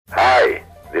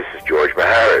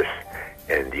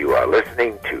and you are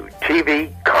listening to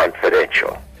TV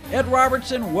Confidential. Ed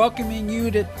Robertson welcoming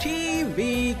you to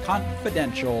TV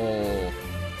Confidential,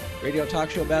 radio talk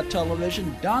show about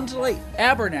television. Donsley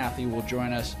Abernathy will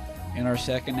join us in our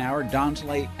second hour.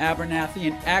 Donsley Abernathy,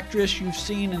 an actress you've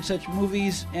seen in such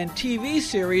movies and TV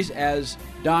series as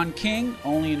Don King,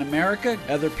 Only in America,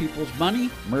 Other People's Money,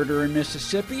 Murder in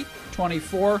Mississippi,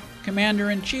 24,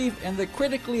 Commander-in-Chief, and the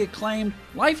critically acclaimed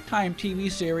Lifetime TV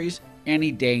series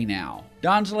Any Day Now.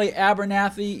 Donsley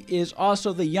Abernathy is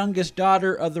also the youngest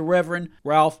daughter of the Reverend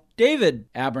Ralph David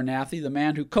Abernathy, the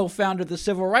man who co-founded the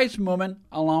Civil Rights Movement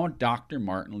along with Dr.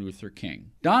 Martin Luther King.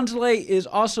 Donsley is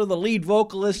also the lead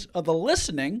vocalist of The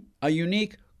Listening, a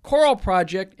unique choral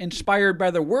project inspired by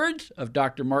the words of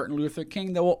Dr. Martin Luther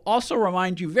King that will also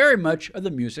remind you very much of the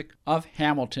music of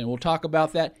Hamilton. We'll talk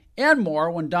about that and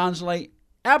more when Donsley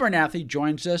Abernathy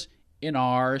joins us in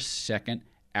our second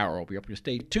hour. We'll be able to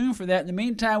stay tuned for that. In the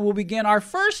meantime, we'll begin our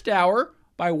first hour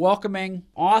by welcoming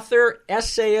author,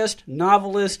 essayist,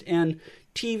 novelist, and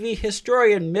TV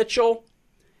historian Mitchell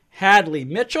Hadley.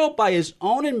 Mitchell, by his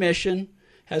own admission,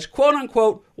 has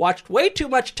quote-unquote watched way too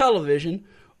much television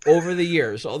over the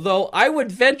years. Although I would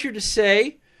venture to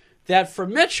say that for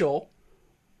Mitchell,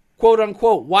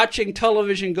 quote-unquote, watching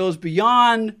television goes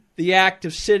beyond the act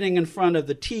of sitting in front of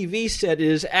the TV set. It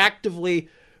is actively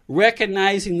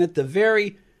recognizing that the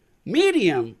very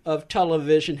medium of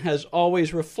television has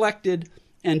always reflected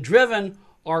and driven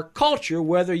our culture,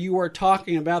 whether you are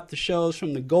talking about the shows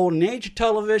from the golden age of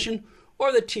television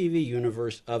or the TV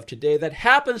universe of today. That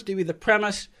happens to be the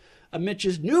premise of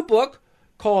Mitch's new book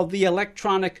called The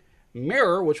Electronic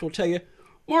Mirror, which we'll tell you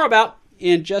more about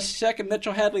in just a second.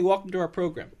 Mitchell Hadley, welcome to our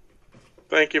program.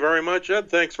 Thank you very much, Ed.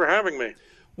 Thanks for having me.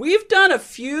 We've done a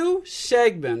few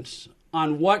segments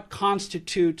on what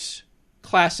constitutes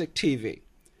classic TV.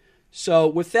 So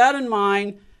with that in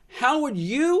mind, how would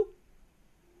you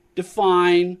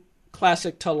define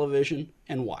classic television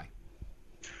and why?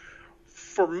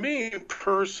 For me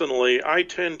personally, I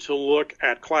tend to look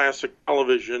at classic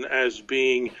television as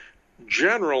being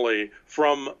generally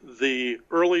from the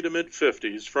early to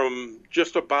mid-50s, from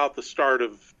just about the start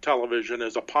of television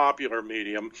as a popular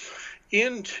medium,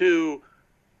 into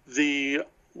the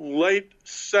late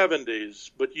 70s,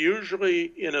 but usually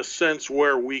in a sense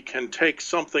where we can take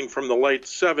something from the late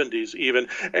 70s even,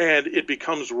 and it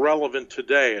becomes relevant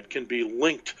today. It can be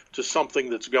linked to something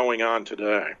that's going on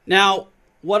today. Now,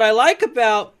 what I like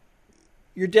about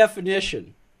your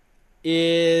definition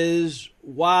is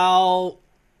while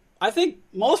I think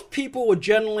most people would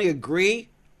generally agree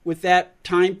with that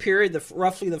time period,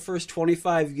 roughly the first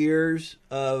 25 years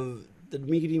of the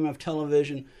medium of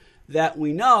television that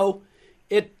we know,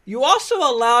 you also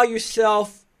allow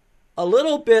yourself a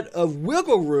little bit of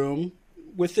wiggle room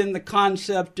within the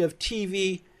concept of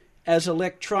TV as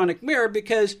electronic mirror,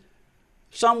 because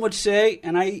some would say,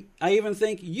 and I even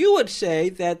think you would say,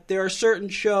 that there are certain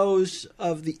shows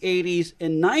of the 80s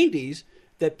and 90s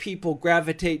that people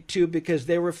gravitate to because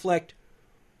they reflect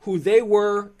who they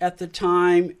were at the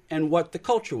time and what the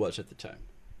culture was at the time.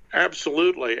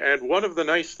 Absolutely. And one of the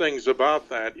nice things about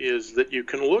that is that you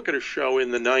can look at a show in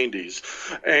the 90s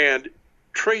and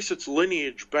trace its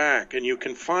lineage back, and you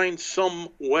can find some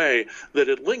way that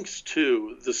it links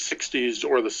to the 60s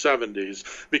or the 70s,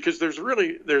 because there's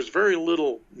very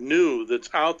little new that's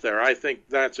out there. I think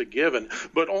that's a given.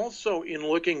 But also in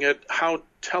looking at how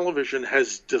television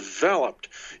has developed,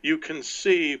 you can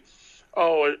see,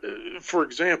 for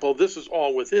example, this is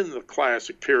all within the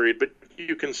classic period, but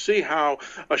you can see how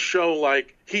a show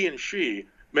like He and She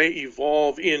may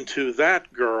evolve into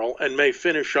That Girl and may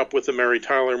finish up with the Mary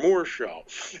Tyler Moore Show.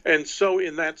 And so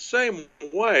in that same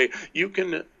way, you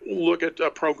can look at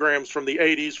programs from the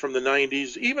 80s, from the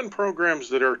 90s, even programs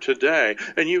that are today,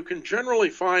 and you can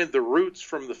generally find the roots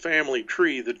from the family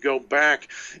tree that go back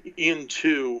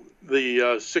into the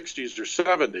 60s or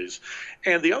 70s.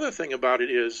 And the other thing about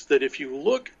it is that if you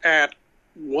look at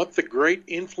what the great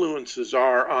influences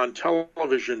are on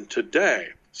television today,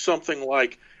 something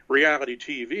like reality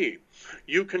TV,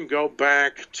 you can go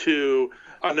back to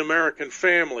An American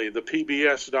Family, the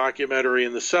PBS documentary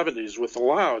in the 70s with the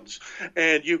Louds,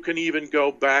 and you can even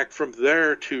go back from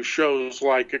there to shows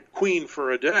like Queen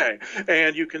for a Day,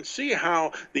 and you can see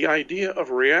how the idea of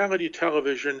reality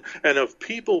television and of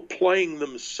people playing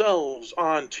themselves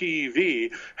on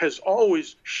TV has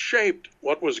always shaped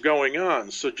what was going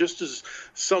on. So just as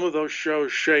some of those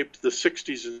shows shaped the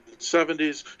 60s and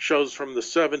 70s, shows from the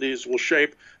 70s will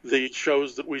shape the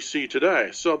shows that we see today.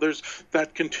 So there's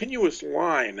that continuous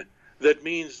line that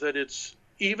means that it's,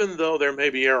 even though there may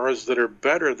be eras that are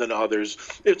better than others,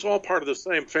 it's all part of the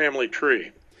same family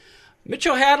tree.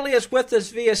 Mitchell Hadley is with us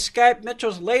via Skype.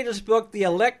 Mitchell's latest book, The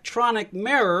Electronic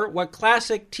Mirror, What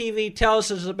Classic TV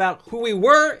Tells Us About Who We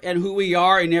Were and Who We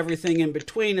Are and Everything in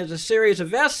Between, is a series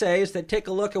of essays that take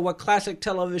a look at what classic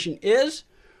television is,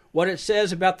 what it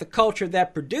says about the culture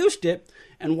that produced it,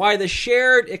 and why the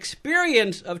shared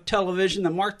experience of television that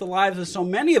marked the lives of so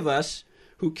many of us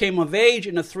who came of age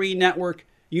in a three-network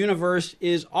universe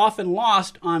is often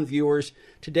lost on viewers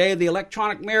today. The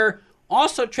Electronic Mirror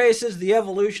also traces the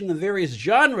evolution of various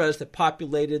genres that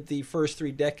populated the first 3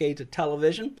 decades of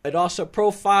television. It also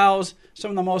profiles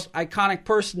some of the most iconic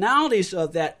personalities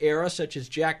of that era, such as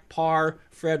Jack Paar,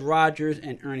 Fred Rogers,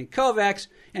 and Ernie Kovacs,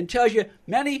 and tells you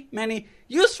many, many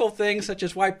useful things, such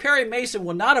as why Perry Mason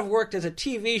would not have worked as a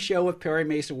TV show if Perry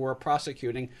Mason were a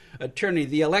prosecuting attorney.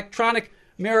 The Electronic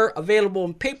Mirror, available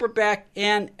in paperback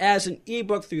and as an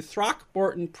ebook through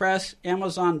Throckmorton Press,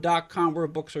 Amazon.com, where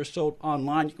books are sold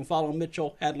online. You can follow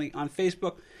Mitchell Hadley on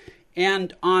Facebook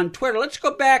and on Twitter. Let's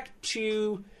go back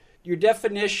to your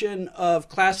definition of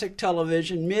classic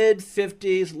television,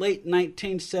 mid-50s, late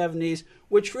 1970s,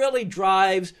 which really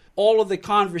drives all of the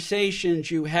conversations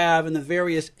you have in the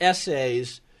various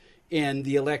essays in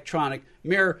the Electronic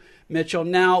Mirror, Mitchell.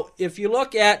 Now, if you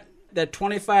look at that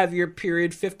 25-year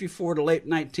period, 54 to late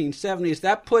 1970s,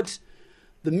 that puts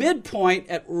the midpoint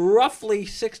at roughly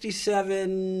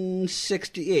 67,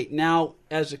 68. Now,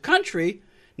 as a country,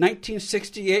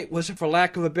 1968 was, for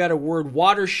lack of a better word,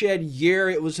 watershed year.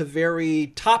 It was a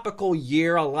very topical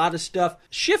year. A lot of stuff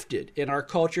shifted in our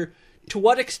culture. To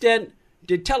what extent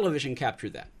did television capture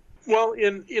that? Well,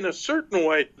 in a certain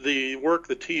way, the work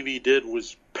the TV did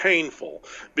was painful,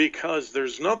 because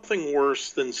there's nothing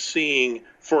worse than seeing,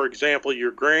 for example, your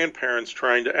grandparents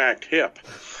trying to act hip.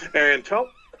 And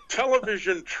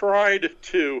television tried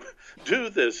to do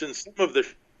this in some of the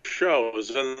shows,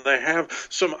 and they have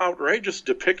some outrageous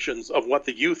depictions of what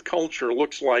the youth culture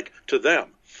looks like to them.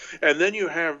 And then you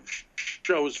have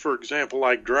shows, for example,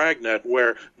 like Dragnet,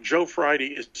 where Joe Friday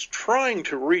is trying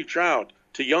to reach out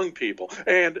to young people.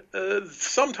 And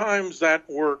sometimes that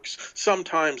works.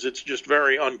 Sometimes it's just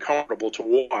very uncomfortable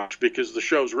to watch because the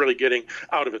show's really getting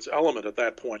out of its element at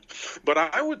that point. But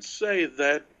I would say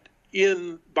that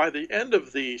by the end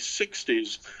of the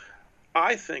 60s,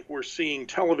 I think we're seeing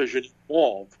television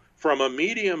evolve from a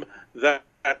medium that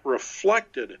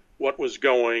reflected what was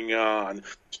going on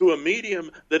to a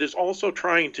medium that is also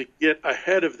trying to get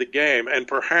ahead of the game and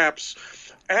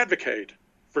perhaps advocate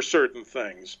for certain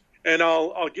things. And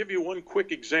I'll give you one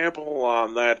quick example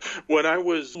on that. When I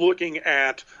was looking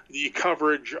at the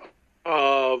coverage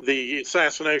of the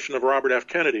assassination of Robert F.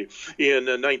 Kennedy in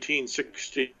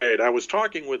 1968, I was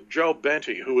talking with Joe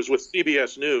Benty, who was with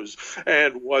CBS News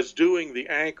and was doing the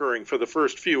anchoring for the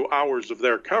first few hours of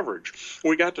their coverage.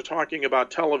 We got to talking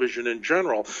about television in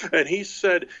general, and he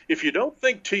said, if you don't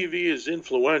think TV is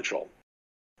influential,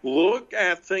 look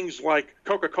at things like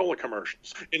Coca-Cola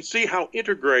commercials and see how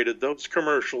integrated those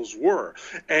commercials were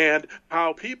and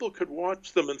how people could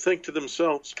watch them and think to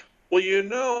themselves, well, you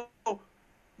know,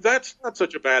 that's not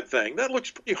such a bad thing. That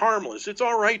looks pretty harmless. It's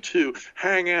all right to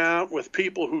hang out with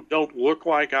people who don't look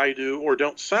like I do or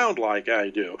don't sound like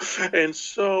I do. And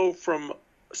so from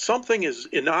something as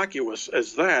innocuous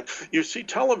as that, you see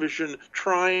television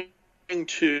trying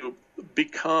to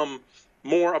become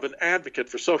more of an advocate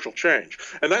for social change.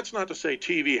 And that's not to say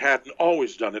TV hadn't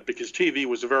always done it, because TV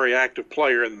was a very active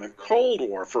player in the Cold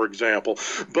War, for example.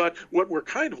 But what we're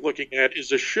kind of looking at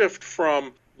is a shift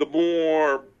from the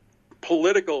more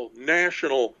political,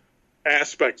 national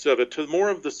aspects of it to more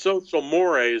of the social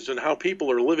mores and how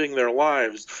people are living their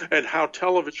lives and how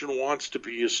television wants to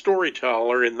be a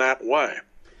storyteller in that way.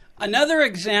 Another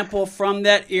example from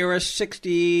that era,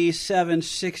 67,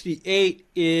 68,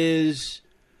 is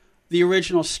the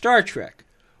original Star Trek,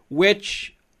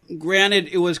 which, granted,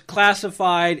 it was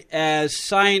classified as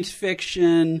science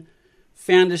fiction,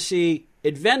 fantasy,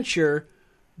 adventure,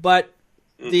 but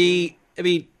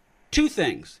two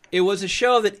things. It was a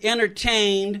show that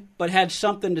entertained but had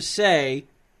something to say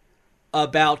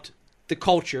about the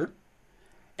culture.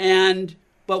 But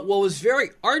what was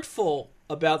very artful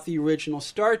about the original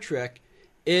Star Trek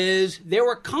is they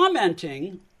were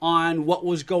commenting on what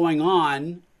was going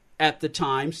on at the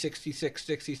time, 66,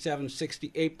 67,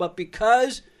 68, but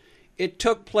because it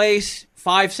took place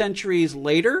 5 centuries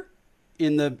later,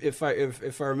 if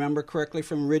I remember correctly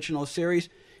from original series,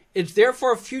 it's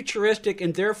therefore futuristic,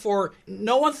 and therefore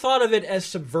no one thought of it as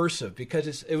subversive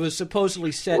because it was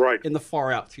supposedly set in the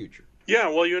far-out future. Yeah,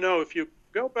 well, you know, if you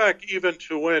go back even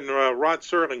to when Rod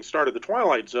Serling started The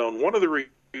Twilight Zone, one of the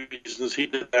reasons he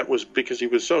did that was because he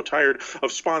was so tired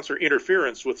of sponsor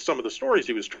interference with some of the stories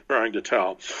he was trying to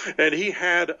tell. And he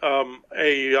had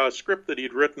a script that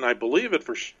he'd written, I believe it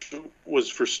was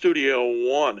for Studio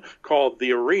One, called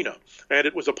The Arena. And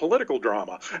it was a political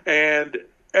drama. And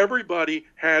everybody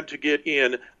had to get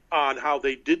in on how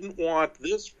they didn't want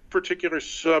this particular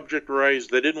subject raised.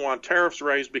 They didn't want tariffs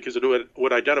raised because it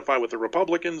would identify with the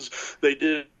Republicans. They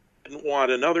didn't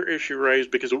want another issue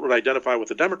raised because it would identify with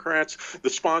the Democrats. The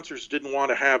sponsors didn't want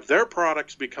to have their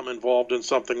products become involved in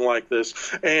something like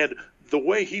this. And the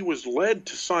way he was led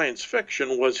to science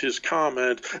fiction was his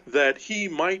comment that he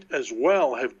might as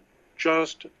well have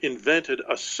just invented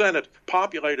a Senate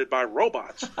populated by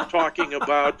robots talking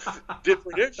about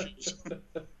different issues.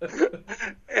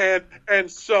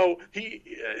 and so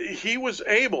he was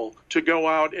able to go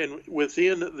out and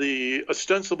within the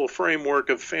ostensible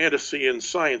framework of fantasy and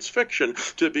science fiction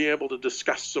to be able to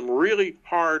discuss some really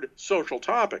hard social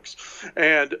topics.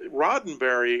 And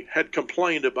Roddenberry had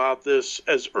complained about this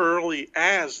as early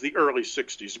as the early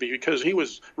 60s because he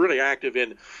was really active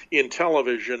in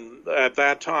television at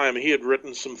that time. He had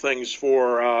written some things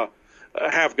for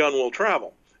Have Gun Will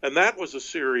Travel. And that was a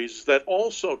series that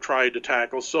also tried to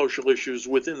tackle social issues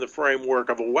within the framework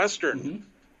of a Western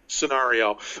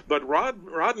scenario. But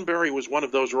Roddenberry was one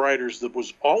of those writers that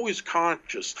was always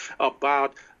conscious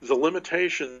about the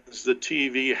limitations that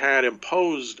TV had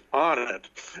imposed on it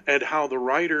and how the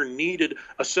writer needed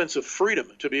a sense of freedom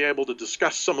to be able to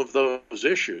discuss some of those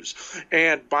issues.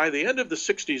 And by the end of the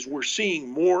 60s, we're seeing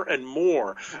more and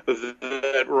more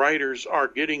that writers are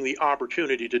getting the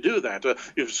opportunity to do that. You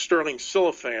have Sterling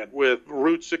Siliphant with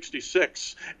Route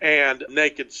 66 and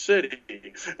Naked City,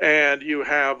 and you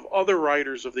have other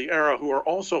writers of the era who are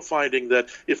also finding that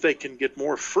if they can get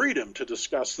more freedom to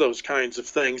discuss those kinds of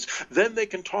things, then they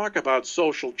can talk about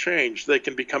social change. They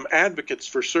can become advocates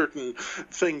for certain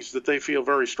things that they feel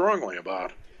very strongly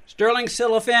about. Sterling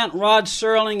Siliphant, Rod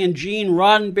Serling, and Gene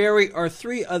Roddenberry are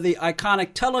three of the iconic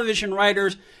television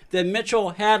writers that Mitchell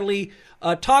Hadley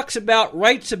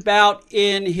writes about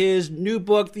in his new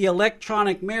book, The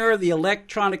Electronic Mirror. The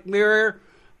Electronic Mirror,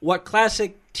 what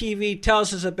classic TV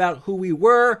tells us about who we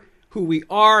were, who we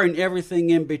are, and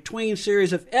everything in between.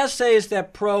 Series of essays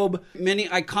that probe many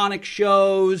iconic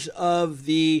shows of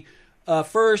the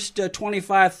first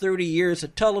 25, 30 years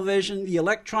of television. The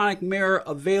Electronic Mirror,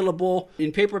 available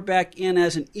in paperback and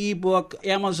as an ebook,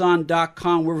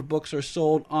 Amazon.com, wherever books are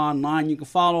sold online. You can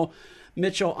follow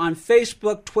Mitchell on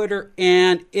Facebook, Twitter,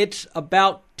 and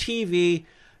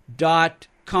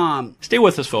itsabouttv.com. Stay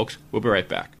with us, folks. We'll be right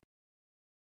back.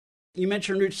 You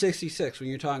mentioned Route 66 when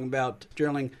you're talking about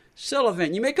Sterling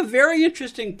Siliphant. You make a very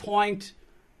interesting point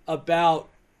about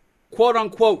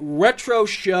quote-unquote retro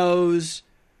shows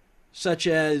such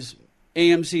as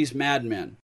AMC's Mad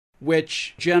Men,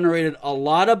 which generated a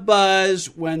lot of buzz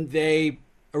when they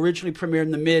originally premiered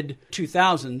in the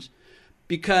mid-2000s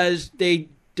because they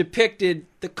depicted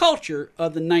the culture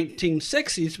of the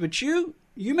 1960s. But you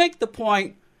make the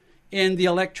point in The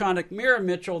Electronic Mirror,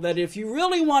 Mitchell, that if you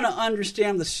really want to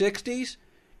understand the 60s,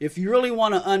 if you really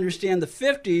want to understand the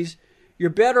 50s, you're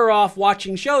better off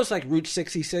watching shows like Route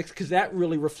 66 because that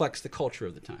really reflects the culture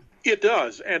of the time. It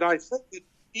does, and I think that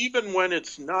even when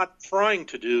it's not trying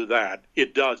to do that,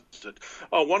 it does it.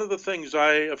 One of the phrases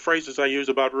I use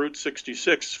about Route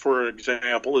 66, for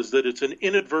example, is that it's an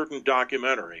inadvertent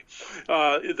documentary.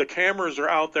 The cameras are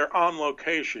out there on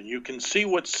location. You can see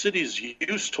what cities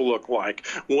used to look like,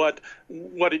 what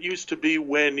it used to be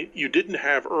when you didn't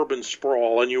have urban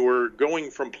sprawl and you were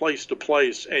going from place to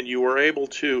place, and you were able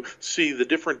to see the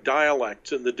different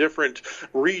dialects and the different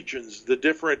regions, the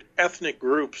different ethnic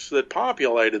groups that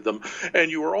populated them. And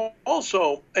you were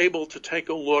also able to take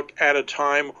a look at a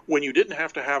time when you didn't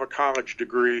have to have a college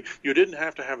degree, you didn't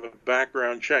have to have a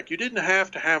background check, you didn't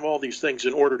have to have all these things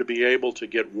in order to be able to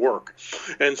get work.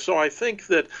 And so I think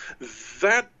that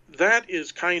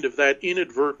is kind of that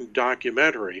inadvertent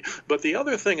documentary. But the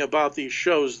other thing about these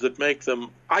shows that make them,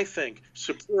 I think,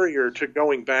 superior to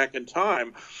going back in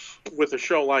time with a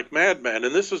show like Mad Men,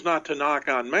 and this is not to knock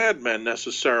on Mad Men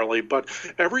necessarily, but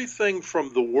everything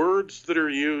from the words that are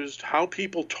used, how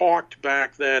people talked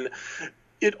back then,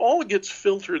 it all gets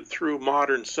filtered through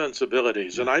modern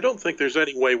sensibilities, and I don't think there's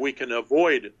any way we can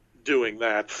avoid doing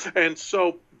that. And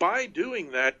so by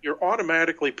doing that, you're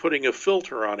automatically putting a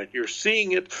filter on it. You're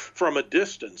seeing it from a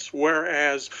distance,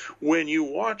 whereas when you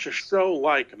watch a show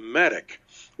like Medic,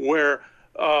 where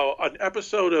an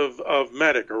episode of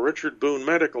Medic, a Richard Boone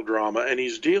medical drama, and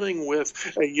he's dealing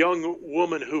with a young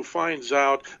woman who finds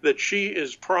out that she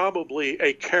is probably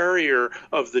a carrier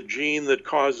of the gene that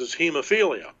causes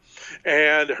hemophilia.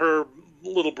 And her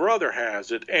little brother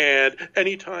has it, and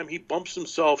anytime he bumps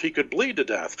himself, he could bleed to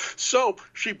death. So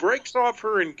she breaks off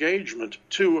her engagement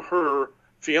to her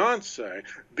fiancé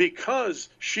because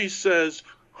she says,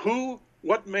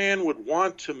 what man would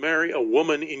want to marry a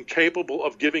woman incapable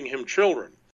of giving him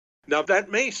children? Now, that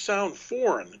may sound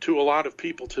foreign to a lot of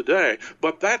people today,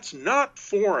 but that's not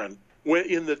foreign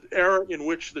in the era in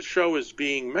which the show is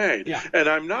being made. Yeah. And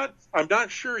I'm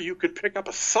not sure you could pick up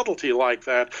a subtlety like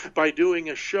that by doing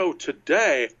a show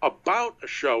today about a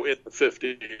show in the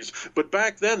 50s. But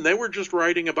back then, they were just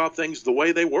writing about things the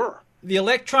way they were. The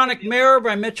Electronic Mirror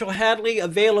by Mitchell Hadley,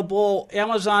 available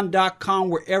Amazon.com,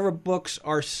 wherever books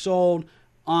are sold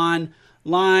online.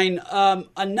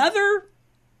 Another,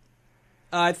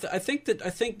 I think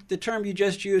the term you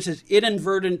just used is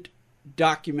inadvertent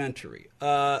documentary.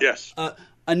 Yes.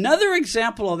 Another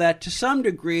example of that, to some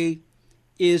degree,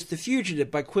 is The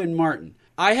Fugitive by Quinn Martin.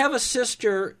 I have a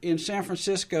sister in San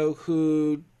Francisco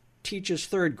who teaches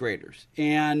third graders,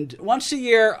 and once a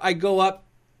year I go up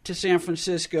to San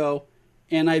Francisco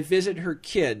and I visit her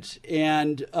kids,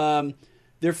 and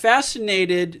they're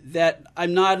fascinated that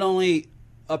I'm not only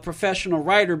a professional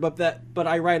writer, but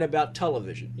I write about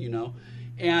television,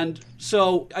 And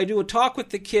so I do a talk with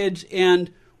the kids,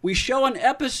 and we show an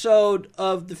episode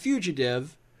of The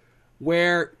Fugitive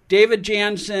where David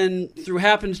Jansen, through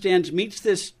happenstance, meets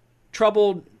this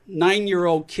troubled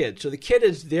 9-year-old kid. So the kid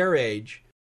is their age.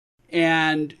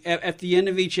 And at the end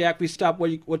of each act, we stop,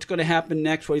 what's going to happen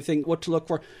next, what do you think, what to look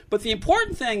for. But the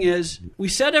important thing is we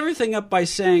set everything up by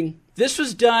saying this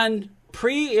was done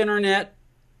pre-internet,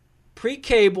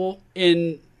 pre-cable,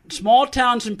 in small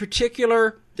towns in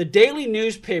particular. The daily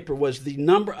newspaper was the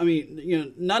number. I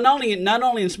mean, not only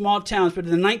in small towns, but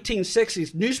in the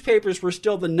 1960s, newspapers were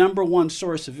still the number one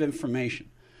source of information.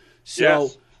 So,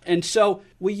 yes. And so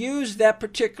we used that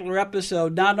particular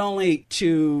episode not only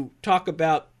to talk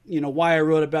about why I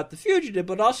wrote about The Fugitive,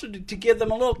 but also to give them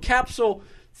a little capsule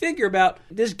figure about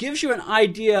this. Gives you an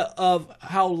idea of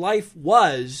how life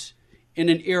was in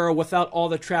an era without all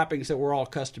the trappings that we're all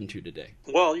accustomed to today.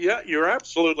 Well, yeah, you're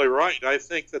absolutely right. I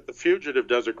think that The Fugitive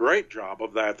does a great job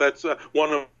of that. That's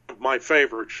one of my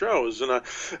favorite shows, and I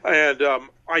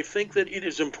think that it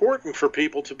is important for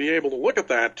people to be able to look at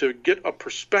that, to get a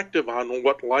perspective on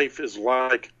what life is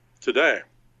like today.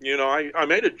 I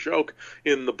made a joke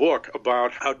in the book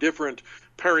about how different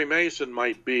Perry Mason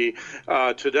might be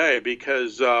today,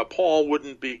 because Paul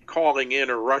wouldn't be calling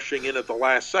in or rushing in at the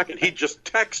last second. He'd just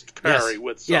text Perry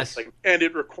with something. Yes. And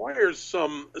it requires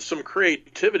some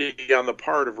creativity on the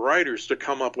part of writers to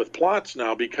come up with plots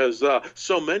now, because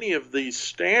so many of these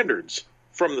standards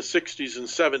from the 60s and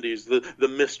 70s, the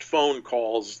missed phone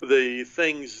calls, the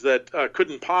things that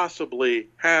couldn't possibly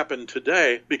happen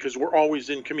today because we're always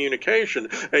in communication,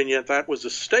 and yet that was a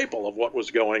staple of what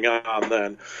was going on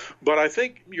then. But I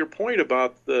think your point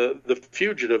about the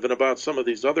Fugitive and about some of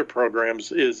these other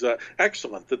programs is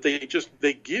excellent, that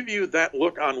they give you that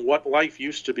look on what life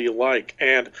used to be like.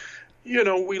 And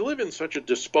we live in such a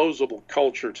disposable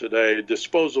culture today,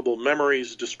 disposable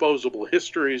memories, disposable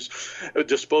histories,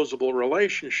 disposable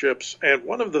relationships. And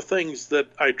one of the things that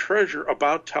I treasure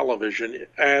about television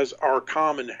as our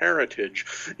common heritage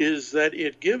is that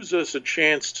it gives us a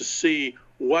chance to see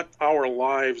what our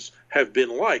lives have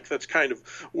been like. That's kind of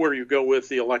where you go with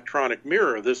the Electronic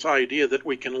Mirror, this idea that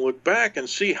we can look back and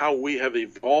see how we have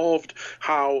evolved,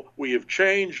 how we have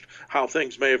changed, how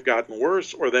things may have gotten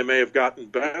worse or they may have gotten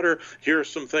better. Here are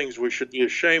some things we should be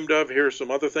ashamed of. Here are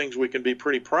some other things we can be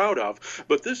pretty proud of.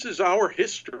 But this is our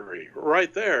history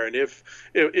right there. And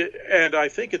and I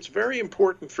think it's very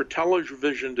important for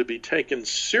television to be taken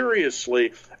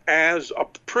seriously as a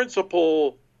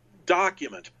principal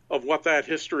document of what that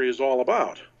history is all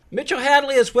about. Mitchell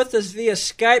Hadley is with us via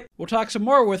Skype. We'll talk some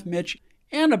more with Mitch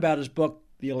and about his book,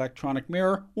 The Electronic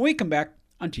Mirror, when we come back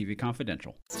on TV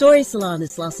Confidential. Story Salon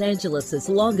is Los Angeles'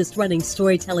 longest-running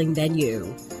storytelling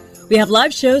venue. We have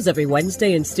live shows every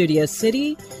Wednesday in Studio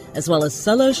City, as well as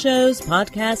solo shows,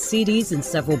 podcasts, CDs, and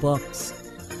several books.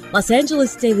 Los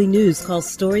Angeles Daily News calls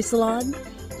Story Salon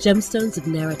Gemstones of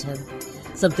Narrative,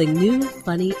 something new,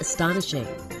 funny, astonishing.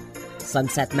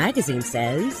 Sunset Magazine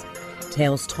says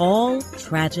tales tall,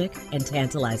 tragic, and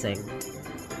tantalizing.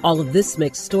 All of this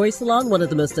makes Story Salon one of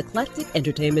the most eclectic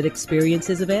entertainment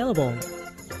experiences available.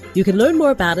 You can learn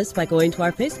more about us by going to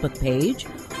our Facebook page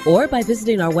or by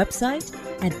visiting our website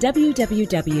at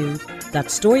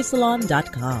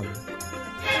www.storysalon.com.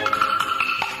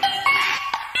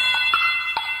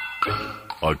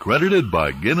 Accredited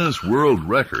by Guinness World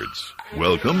Records,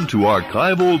 welcome to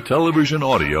Archival Television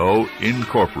Audio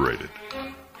Incorporated,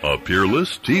 a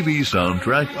peerless TV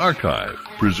soundtrack archive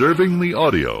preserving the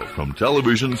audio from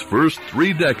television's first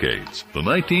 3 decades, the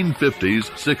 1950s,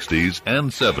 60s,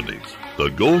 and 70s, the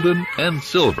golden and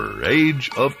silver age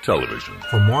of television.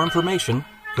 For more information,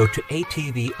 go to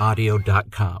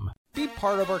atvaudio.com. Be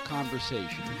part of our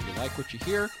conversation. If you like what you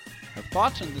hear, have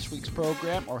thoughts on this week's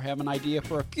program, or have an idea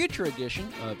for a future edition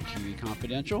of TV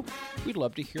Confidential, we'd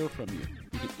love to hear from you.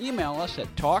 You can email us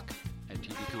at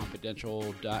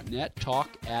talk@tvconfidential.net,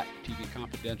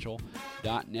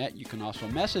 talk@tvconfidential.net. You can also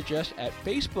message us at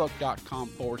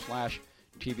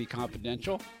facebook.com/TV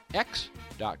Confidential,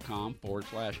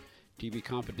 x.com/TV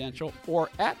Confidential, or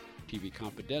at TV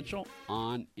Confidential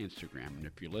on Instagram. And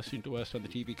if you're listening to us on the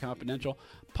TV Confidential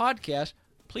podcast,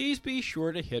 please be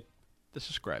sure to hit the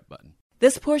subscribe button.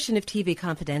 This portion of TV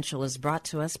Confidential is brought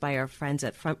to us by our friends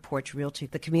at Front Porch Realty,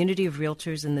 the community of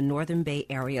realtors in the Northern Bay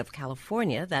area of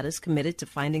California that is committed to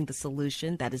finding the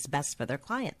solution that is best for their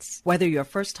clients. Whether you're a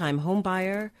first-time home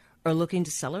buyer or looking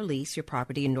to sell or lease your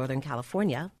property in Northern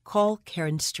California, call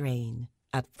Karen Strain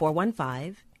at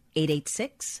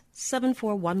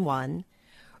 415-886-7411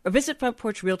 or visit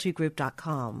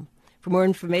frontporchrealtygroup.com for more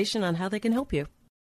information on how they can help you.